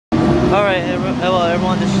Alright, hello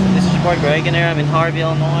everyone, this is your boy Graeginator. I'm in Harvey,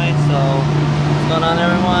 Illinois, so what's going on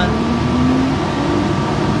everyone?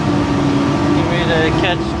 Getting ready to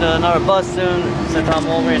catch another bus soon since I'm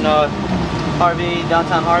over in Harvey,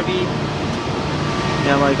 downtown Harvey.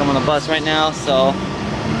 Yeah, I'm on the bus right now, so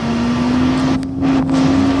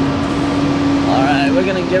alright, we're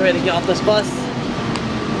gonna get ready to get off this bus.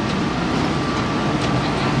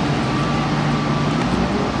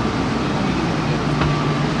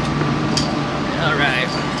 Alright.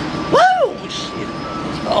 Woo! Shit.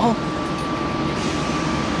 Oh.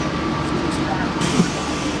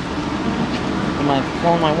 Am I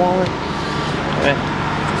pulling my wallet? Okay.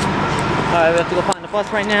 Alright, we have to go find the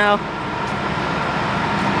bus right now.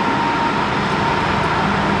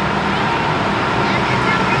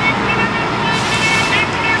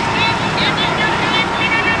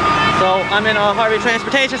 So, I'm in a Harvey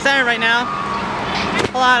Transportation Center right now.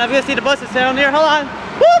 Hold on, I'm gonna see the buses down here. Hold on.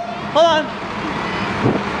 Whoop! Hold on.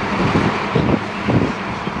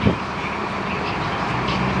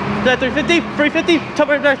 Is that 350? 350? Tell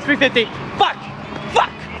me there's 350. Fuck!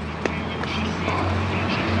 Fuck!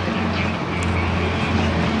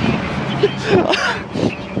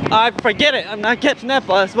 I forget it. I'm not catching that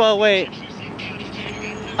bus. Well, wait.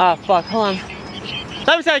 Ah, fuck. Hold on.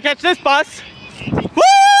 Let me see how to catch this bus.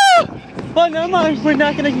 Woo! Oh, never mind. We're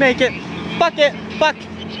not gonna make it. Fuck it. Fuck.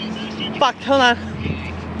 Fuck. Hold on.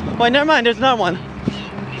 Wait, never mind. There's another one.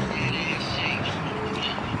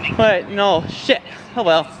 Wait, no. Shit. Oh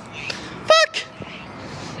well. Fuck!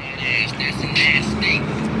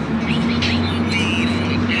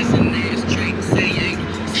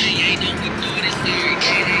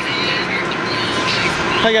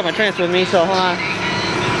 I got my transfer with me, so hold on.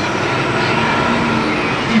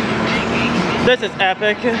 This is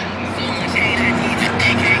epic.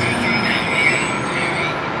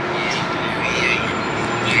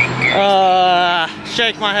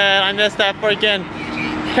 Shake my head. I missed that freaking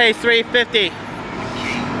pay 350.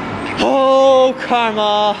 Oh,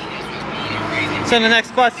 karma. So the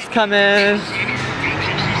next bus is coming.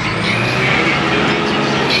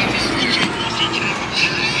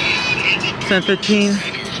 $10:15.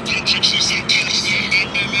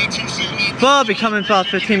 Well, I'll be coming in about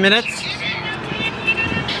 15 minutes.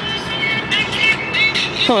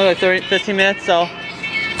 Only like 15 minutes, so.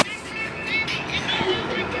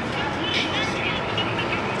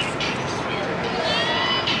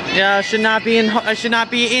 Yeah, I should not be in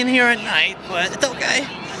here at night, but it's okay.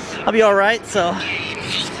 I'll be all right. So.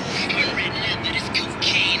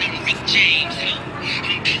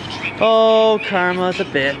 Oh, karma's a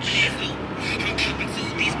bitch.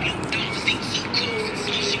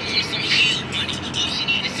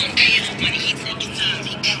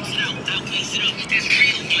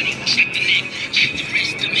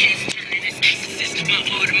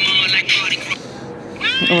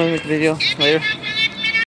 I'm gonna make a video later.